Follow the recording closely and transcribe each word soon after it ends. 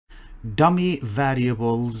Dummy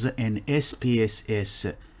variables in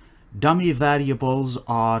SPSS. Dummy variables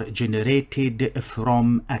are generated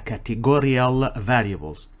from a categorial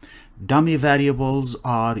variables. Dummy variables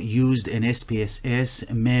are used in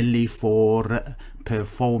SPSS mainly for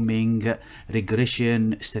performing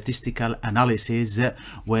regression statistical analysis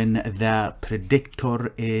when the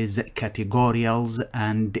predictor is categorials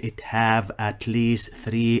and it have at least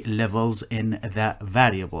 3 levels in the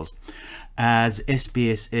variables. As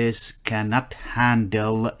SPSS cannot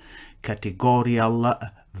handle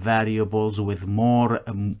categorial variables with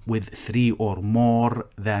 3 or more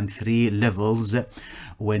than 3 levels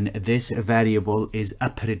when this variable is a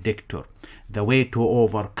predictor. The way to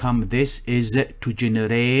overcome this is to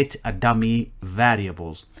generate a dummy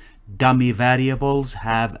variables. Dummy variables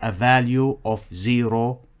have a value of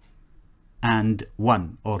 0 and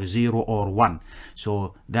 1 or 0 or 1.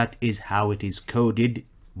 So that is how it is coded,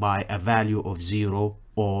 by a value of 0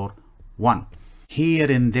 or 1. Here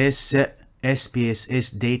in this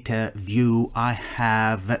SPSS data view, I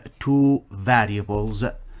have 2 variables,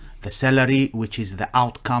 the salary, which is the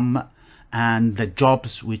outcome, and the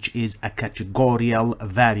jobs, which is a categorial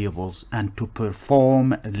variables. And to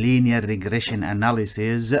perform linear regression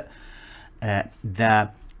analysis, the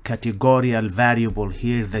categorial variable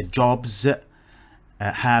here, the jobs,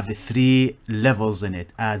 have 3 levels in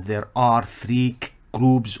it, as there are 3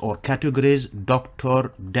 groups or categories: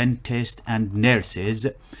 doctor, dentist, and nurses.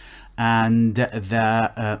 And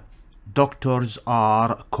the doctors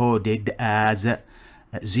are coded as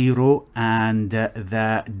 0 and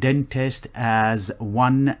the dentist as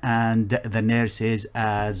 1 and the nurses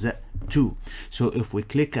as 2. So if we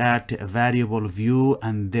click at variable view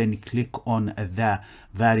and then click on the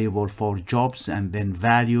variable for jobs and then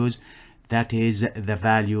values, that is the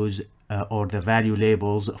values or the value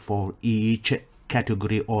labels for each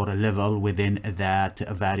category or level within that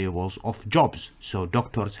variables of jobs. So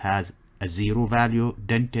doctors has a 0 value,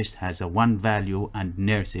 dentist has a 1 value, and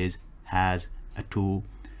nurses has a 2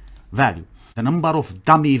 value. The number of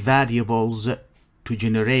dummy variables to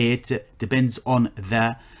generate depends on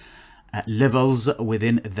the levels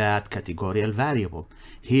within that categorial variable.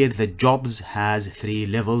 Here the jobs has 3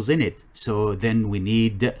 levels in it, so then we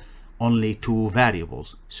need only 2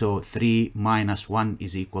 variables. So 3 minus 1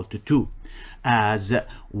 is equal to 2. As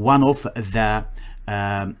one of the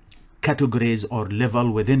categories or level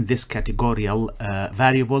within this categorial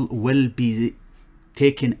variable will be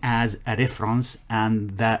taken as a reference,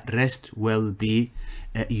 and the rest will be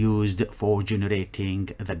used for generating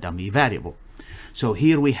the dummy variable. So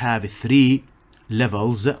here we have 3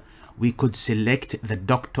 levels. We could select the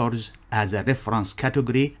doctors as a reference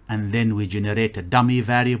category, and then we generate a dummy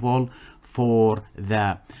variable for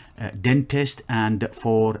the dentist and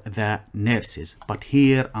for the nurses. But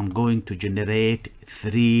here I'm going to generate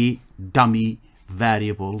 3 dummy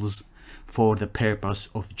variables for the purpose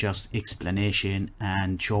of just explanation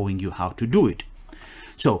and showing you how to do it.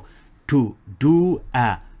 So to do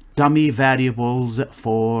a dummy variables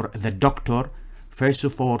for the doctor, first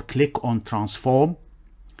of all, click on transform,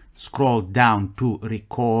 scroll down to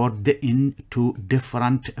record into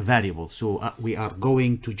different variables. So we are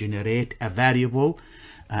going to generate a variable,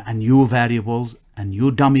 a new variables, a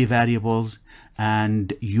new dummy variables,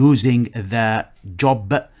 and using the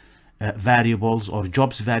job variables or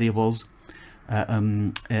jobs variables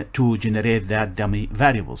to generate that dummy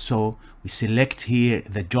variable. So we select here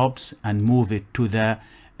the jobs and move it to the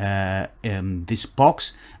this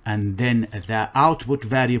box, and then the output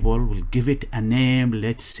variable will give it a name,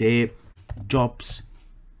 let's say jobs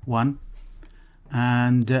 1,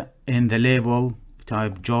 and in the label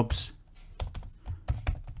type jobs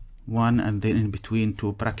 1, and then in between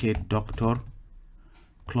 2 bracket doctor,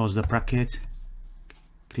 close the bracket,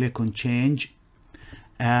 click on change.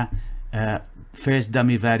 First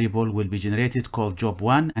dummy variable will be generated called job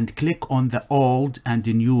 1, and click on the old and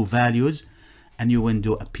the new values. A new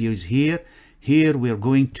window appears here. Here we are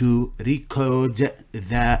going to recode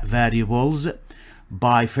the variables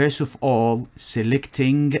by first of all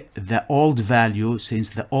selecting the old value, since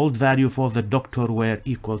the old value for the doctor were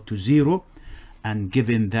equal to 0, and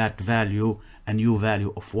giving that value a new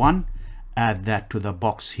value of 1. Add that to the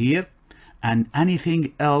box here, and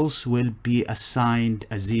anything else will be assigned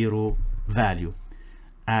a 0 value.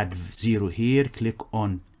 Add 0 here, click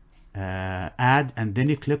on add, and then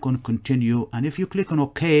you click on continue, and if you click on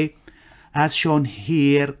OK, as shown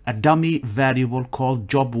here, a dummy variable called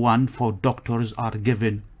job 1 for doctors are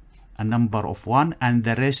given a number of 1, and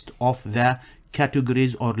the rest of the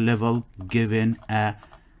categories or level given a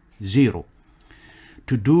 0.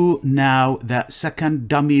 To do now the second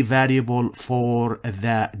dummy variable for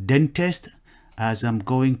the dentist, as I'm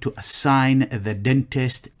going to assign the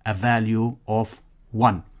dentist a value of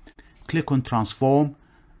 1. Click on transform,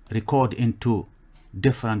 record into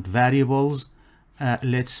different variables.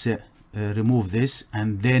 Let's remove this,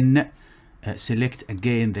 and then select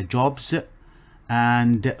again the jobs,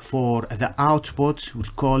 and for the output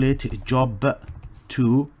we'll call it job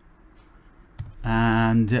 2,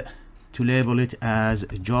 and to label it as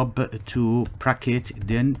job 2 bracket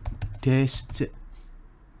dentist,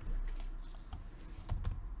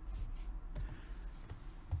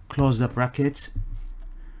 close the brackets,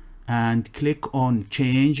 and click on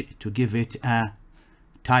change to give it a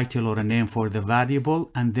title or a name for the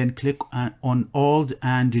variable, and then click on old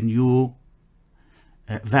and new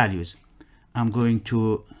values. I'm going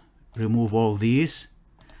to remove all these,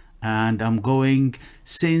 and I'm going,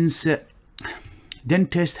 since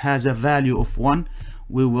dentist has a value of 1,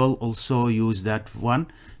 we will also use that 1,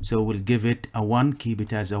 so we'll give it a 1, keep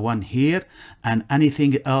it as a 1 here, and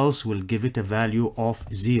anything else will give it a value of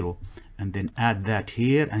 0, and then add that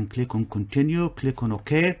here and click on continue, click on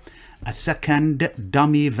OK. A second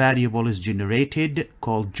dummy variable is generated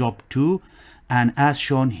called job 2, and as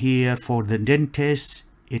shown here for the dentist,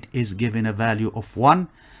 it is given a value of 1,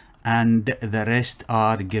 and the rest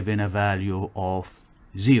are given a value of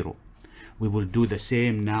 0. We will do the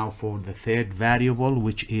same now for the third variable,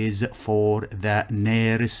 which is for the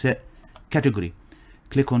nurse category.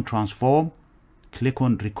 Click on transform, click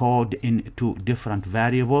on recode into different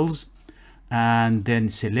variables, and then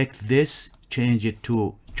select this, change it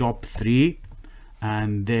to job 3,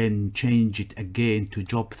 and then change it again to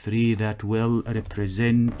job 3 that will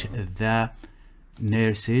represent the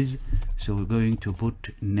nurses. So we're going to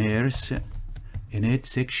put nurse in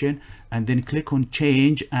its section, and then click on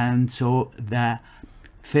change, and so the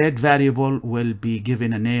third variable will be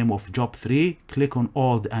given a name of job 3. Click on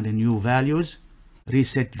old and new values,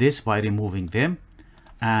 reset this by removing them,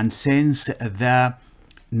 and since the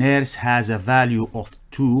nurse has a value of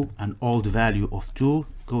 2, an old value of 2,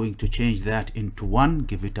 going to change that into 1,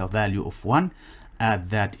 give it a value of 1, add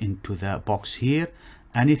that into the box here.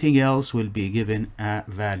 Anything else will be given a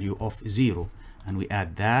value of 0, and we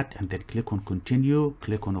add that, and then click on continue,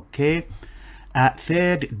 click on OK. A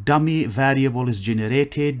third dummy variable is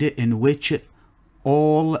generated in which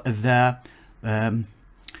all the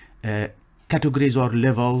categories or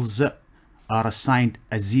levels are assigned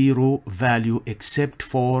a 0 value, except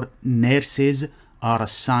for nurses are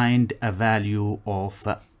assigned a value of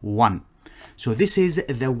 1. So this is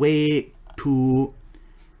the way to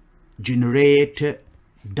generate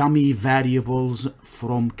dummy variables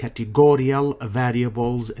from categorial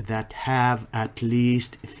variables that have at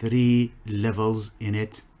least 3 levels in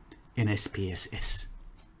it in SPSS.